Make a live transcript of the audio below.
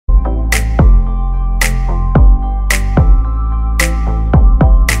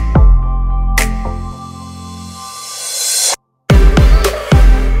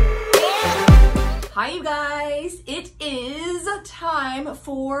time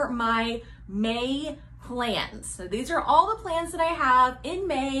for my May plans. So these are all the plans that I have in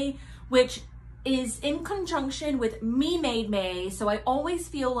May, which is in conjunction with Me Made May. So I always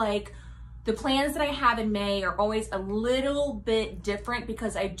feel like the plans that I have in May are always a little bit different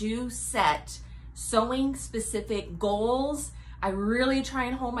because I do set sewing specific goals. I really try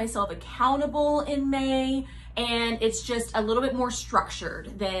and hold myself accountable in May, and it's just a little bit more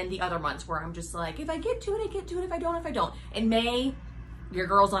structured than the other months where I'm just like, if I get to it, I get to it. If I don't, I don't. In May, your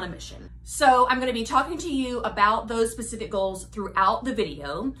girl's on a mission. So I'm gonna be talking to you about those specific goals throughout the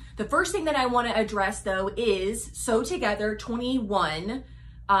video. The first thing that I wanna address though is Sew Together 21,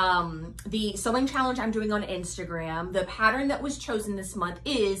 the sewing challenge I'm doing on Instagram. The pattern that was chosen this month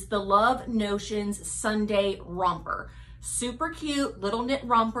is the Love Notions Sunday Romper. Super cute little knit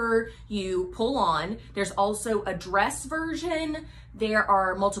romper you pull on. There's also a dress version. There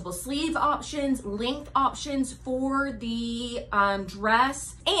are multiple sleeve options, length options for the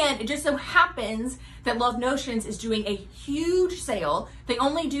dress. And it just so happens that Love Notions is doing a huge sale. They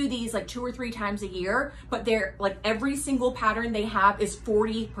only do these like 2 or 3 times a year, but they're like every single pattern they have is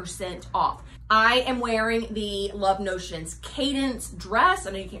 40% off. I am wearing the Love Notions Cadence dress.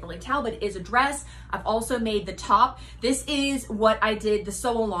 I know you can't really tell, but it is a dress. I've also made the top. This is what I did the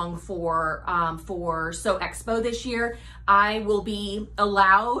sew along for Sew Expo this year. I will be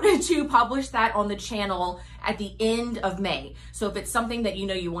allowed to publish that on the channel at the end of May. So if it's something that you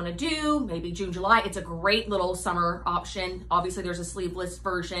know you want to do, maybe June, July, it's a great little summer option. Obviously there's a sleeveless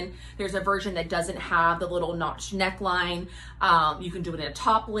version. There's a version that doesn't have the little notch neckline. You can do it in a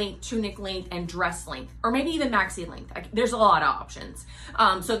top length, tunic length, and dress length, or maybe even maxi length. There's a lot of options.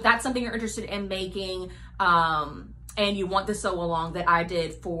 So if that's something you're interested in making, and you want the sew along that I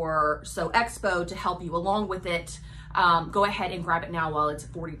did for Sew Expo to help you along with it, go ahead and grab it now while it's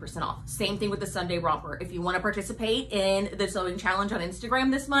 40% off. Same thing with the Sunday Romper. If you want to participate in the sewing challenge on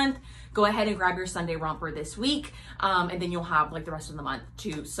Instagram this month, go ahead and grab your Sunday Romper this week, and then you'll have like the rest of the month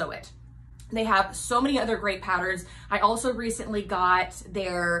to sew it. They have so many other great patterns. I also recently got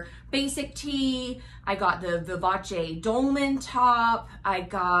their basic tee. I got the Vivace Dolman top. I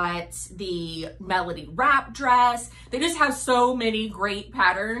got the Melody wrap dress. They just have so many great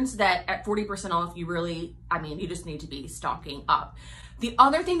patterns that at 40% off, you really, you just need to be stocking up. The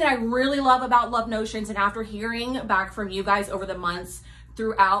other thing that I really love about Love Notions, and after hearing back from you guys over the months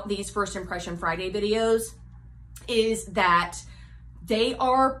throughout these First Impression Friday videos, is that they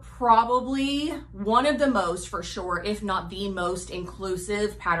are probably one of the most, for sure, if not the most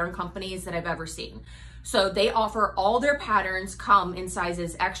inclusive pattern companies that I've ever seen. So they offer all their patterns come in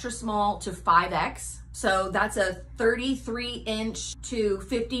sizes extra small to 5X. So that's a 33-inch to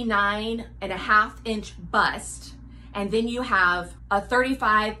 59.5-inch bust. And then you have a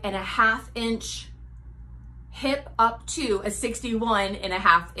 35.5-inch hip up to a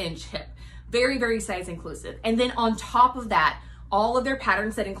 61.5-inch hip. Very, very size inclusive. And then on top of that, all of their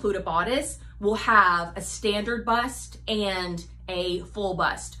patterns that include a bodice will have a standard bust and a full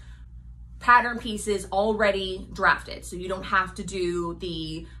bust. Pattern pieces already drafted, so you don't have to do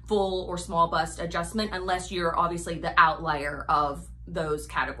the full or small bust adjustment unless you're obviously the outlier of those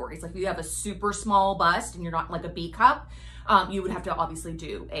categories. Like if you have a super small bust and you're not like a B cup, you would have to obviously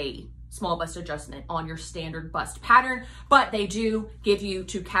do a small bust adjustment on your standard bust pattern, but they do give you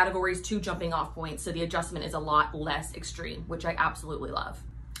 2 categories, 2 jumping off points, so the adjustment is a lot less extreme, which I absolutely love.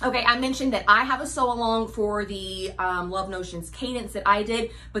 Okay, I mentioned that I have a sew along for the Love Notions Cadence that I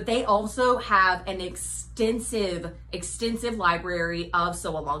did, but they also have an extensive library of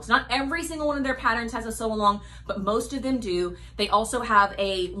sew alongs. Not every single one of their patterns has a sew along, but most of them do. They also have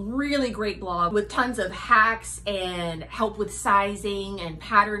a really great blog with tons of hacks and help with sizing and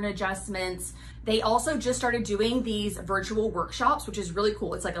pattern adjustments. They also just started doing these virtual workshops, which is really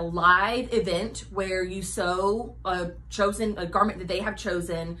cool. It's like a live event where you sew a garment that they have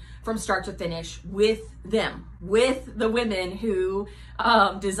chosen from start to finish with them, with the women who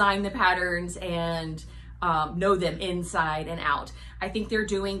design the patterns and know them inside and out. I think they're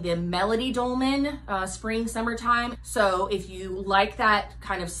doing the Melody Dolman spring, summertime. So if you like that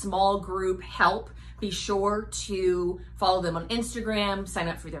kind of small group help, be sure to follow them on Instagram, sign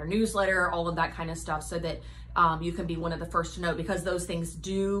up for their newsletter, all of that kind of stuff, so that you can be one of the first to know, because those things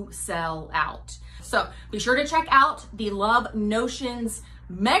do sell out. So be sure to check out the Love Notions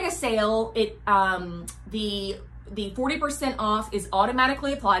mega sale. The 40% off is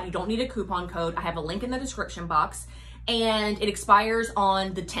automatically applied. You don't need a coupon code. I have a link in the description box. and it expires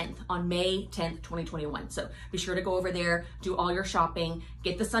on the 10th, on May 10th, 2021. So be sure to go over there, do all your shopping,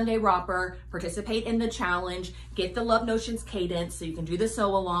 get the Sunday Romper, participate in the challenge, get the Love Notions Cadence so you can do the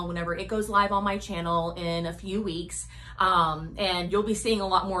sew along whenever it goes live on my channel in a few weeks. And you'll be seeing a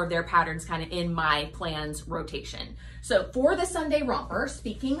lot more of their patterns kind of in my plans rotation. So for the Sunday Romper,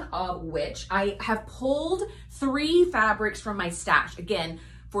 speaking of which, I have pulled 3 fabrics from my stash. Again,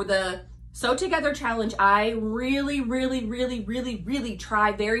 for the Sew Together challenge, I really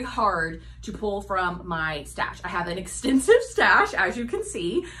try very hard to pull from my stash. I have an extensive stash, as you can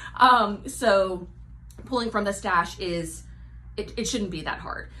see. So pulling from the stash it shouldn't be that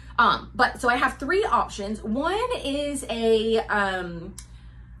hard. But so I have 3 options. One is a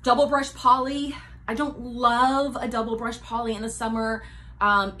double brush poly. I don't love a double brush poly in the summer.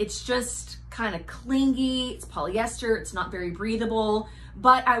 It's just kind of clingy. It's polyester. It's not very breathable.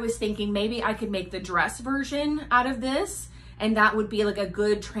 But I was thinking maybe I could make the dress version out of this, and that would be like a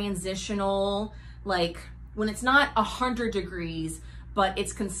good transitional, like when it's not 100 degrees, but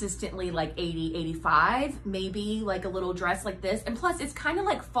it's consistently like 80, 85, maybe like a little dress like this. And plus it's kind of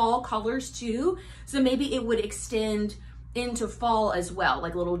like fall colors too. So maybe it would extend into fall as well,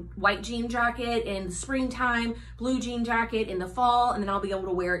 like a little white jean jacket in the springtime, blue jean jacket in the fall, and then I'll be able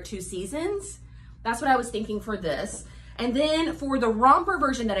to wear it 2 seasons. That's what I was thinking for this. And then for the romper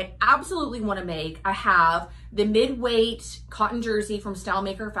version that I absolutely want to make, I have the mid-weight cotton jersey from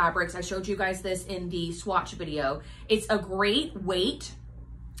Stylemaker Fabrics. I showed you guys this in the swatch video. It's a great weight.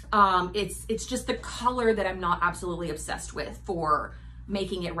 It's just the color that I'm not absolutely obsessed with for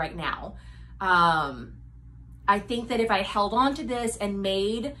making it right now. I think that if I held on to this and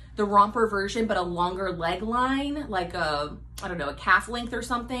made the romper version, but a longer leg line, like I don't know, a calf length or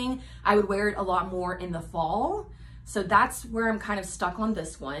something, I would wear it a lot more in the fall. So that's where I'm kind of stuck on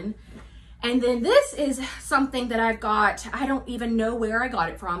this one. And then this is something that I've got, I don't even know where I got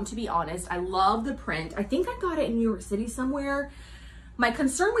it from, to be honest. I love the print. I think I got it in New York City somewhere. My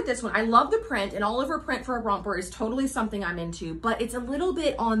concern with this one, I love the print, and all over print for a romper is totally something I'm into, but it's a little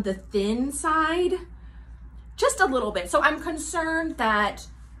bit on the thin side, just a little bit. So I'm concerned that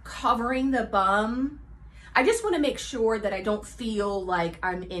covering the bum, I just want to make sure that I don't feel like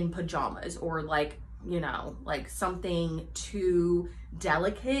I'm in pajamas or like, you know, like something too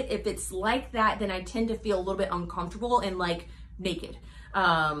delicate. If it's like that, then I tend to feel a little bit uncomfortable and like naked.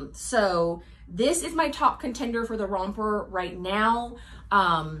 So this is my top contender for the romper right now.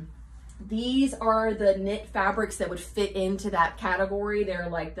 These are the knit fabrics that would fit into that category. They're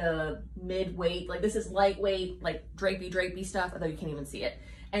like the mid-weight, like this is lightweight, like drapey stuff, although you can't even see it.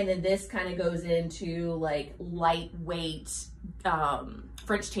 And then this kind of goes into like lightweight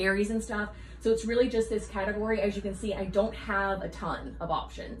French terries and stuff. So it's really just this category. As you can see, I don't have a ton of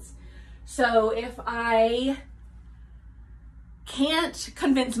options. So if I can't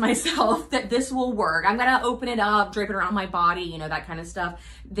convince myself that this will work, I'm gonna open it up, drape it around my body, you know, that kind of stuff,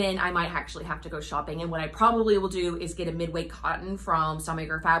 then I might actually have to go shopping. And what I probably will do is get a mid-weight cotton from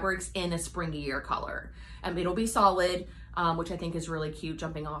Stylemaker Fabrics in a springier color. It'll be solid, which I think is really cute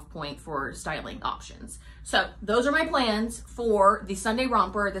jumping off point for styling options. So those are my plans for the Sunday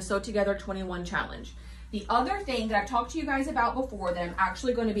Romper, the Sew Together 21 challenge. The other thing that I've talked to you guys about before that I'm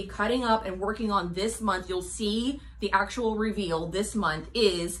actually going to be cutting up and working on this month, you'll see the actual reveal this month,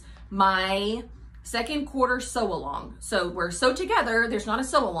 is my second quarter sew along. So we're Sew Together, there's not a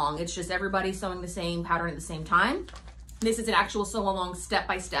sew along, it's just everybody sewing the same pattern at the same time. This is an actual sew along step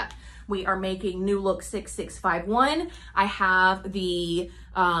by step. We are making New Look 6651. I have the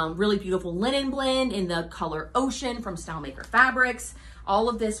really beautiful linen blend in the color Ocean from Stylemaker Fabrics. All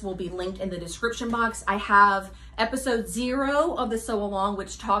of this will be linked in the description box. I have episode 0 of the Sew Along,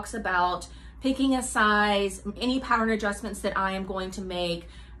 which talks about picking a size, any pattern adjustments that I am going to make,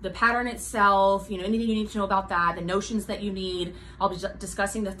 the pattern itself, you know, anything you need to know about that, the notions that you need. I'll be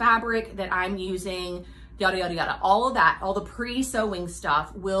discussing the fabric that I'm using, yada, yada, yada. All of that, all the pre-sewing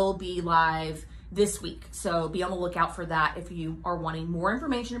stuff will be live this week. So be on the lookout for that if you are wanting more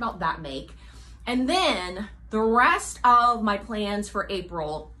information about that make. And then the rest of my plans for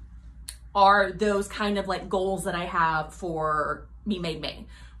April are those kind of like goals that I have for Me Made May.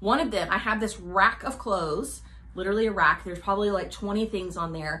 One of them, I have this rack of clothes, literally a rack. There's probably like 20 things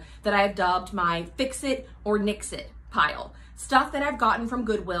on there that I have dubbed my Fix It or Nix It pile. Stuff that I've gotten from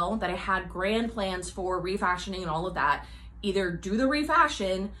Goodwill that I had grand plans for refashioning and all of that. Either do the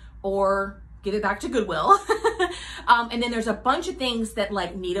refashion or give it back to Goodwill. And then there's a bunch of things that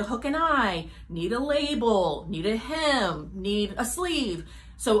like need a hook and eye, need a label, need a hem, need a sleeve.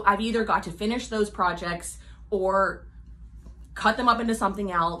 So I've either got to finish those projects or cut them up into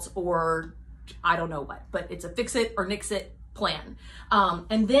something else or I don't know what, but it's a fix it or nix it plan.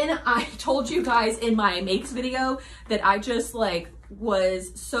 And then I told you guys in my makes video that I just like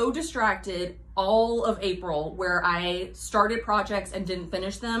was so distracted all of April where I started projects and didn't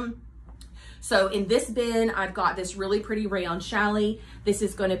finish them. So in this bin, I've got this really pretty rayon challis. This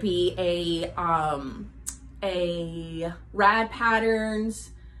is going to be a Rad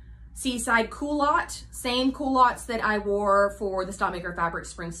Patterns Seaside culotte, same culottes that I wore for the Style Maker Fabric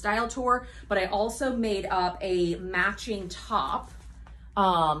Spring Style Tour, but I also made up a matching top,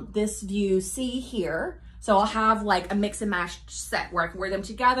 this view C here. So I'll have like a mix and match set where I can wear them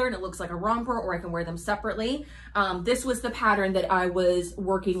together and it looks like a romper, or I can wear them separately. This was the pattern that I was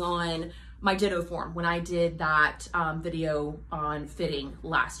working on my ditto form when I did that video on fitting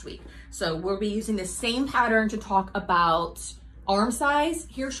last week. So we'll be using the same pattern to talk about arm size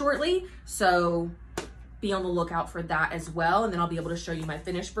here shortly. So be on the lookout for that as well. And then I'll be able to show you my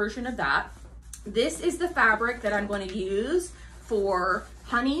finished version of that. This is the fabric that I'm going to use for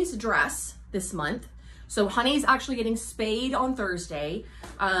Honey's dress this month. So Honey's actually getting spayed on Thursday.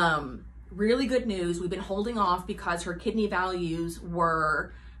 Really good news. We've been holding off because her kidney values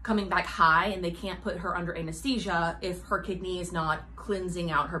were coming back high and they can't put her under anesthesia if her kidney is not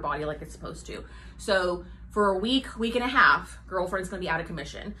cleansing out her body like it's supposed to. So for a week and a half, girlfriend's gonna be out of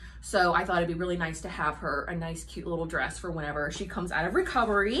commission. So I thought it'd be really nice to have her a nice cute little dress for whenever she comes out of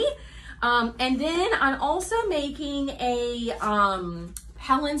recovery. And then I'm also making a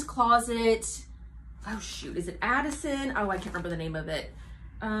Helen's Closet, oh shoot, is it Addison? Oh, I can't remember the name of it.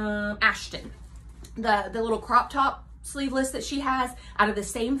 Ashton, the little crop top sleeveless that she has out of the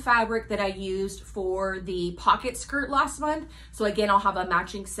same fabric that I used for the pocket skirt last month. So again, I'll have a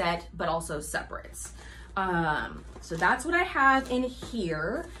matching set, but also separates. So that's what I have in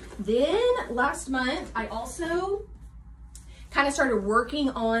here. Then last month, I also kind of started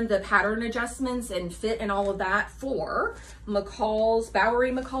working on the pattern adjustments and fit and all of that for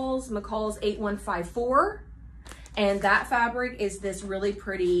Bowery McCall's 8154. And that fabric is this really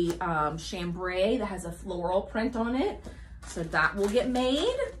pretty chambray that has a floral print on it. So that will get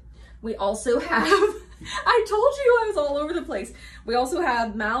made. We also have, I told you I was all over the place. We also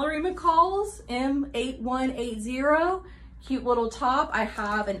have Mallory McCall's M8180, cute little top. I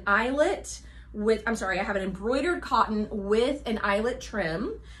have an eyelet with, I have an embroidered cotton with an eyelet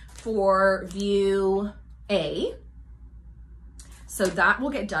trim for view A. So that will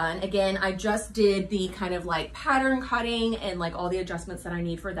get done. Again, I just did the kind of like pattern cutting and like all the adjustments that I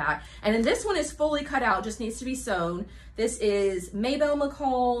need for that. And then this one is fully cut out, just needs to be sewn. This is Maybelle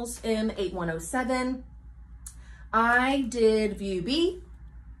McCall's M8107. I did view B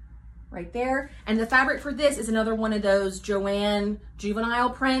right there. And the fabric for this is another one of those Joanne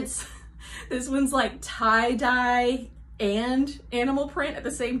juvenile prints. This one's like tie-dye and animal print at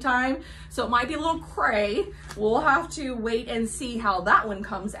the same time. So it might be a little cray. We'll have to wait and see how that one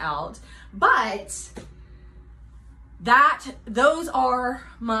comes out. But those are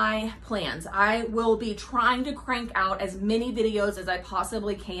my plans. I will be trying to crank out as many videos as I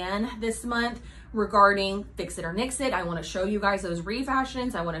possibly can this month regarding Fix It or Nix It. I want to show you guys those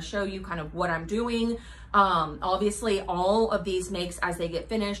refashions. I want to show you kind of what I'm doing. Obviously all of these makes as they get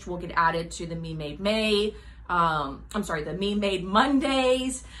finished will get added to the Me Made May, the Me Made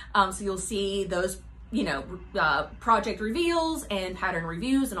Mondays. So you'll see those, project reveals and pattern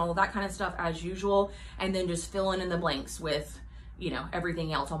reviews and all of that kind of stuff as usual. And then just filling in the blanks with,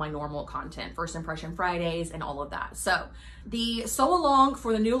 everything else, all my normal content, First Impression Fridays and all of that. So the Sew Along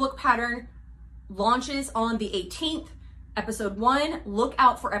for the new look pattern launches on the 18th. Episode 1, look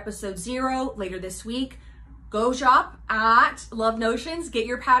out for episode 0 later this week. Go shop at Love Notions, get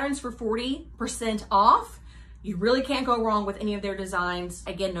your patterns for 40% off. You really can't go wrong with any of their designs.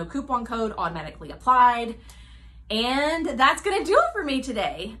 Again, no coupon code, automatically applied. And that's gonna do it for me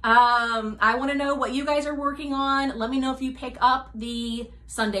today. I wanna know what you guys are working on. Let me know if you pick up the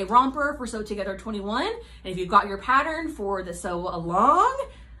Sunday Romper for Sew Together 21. And if you've got your pattern for the Sew Along,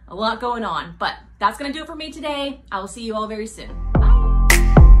 a lot going on. But that's gonna do it for me today. I will see you all very soon.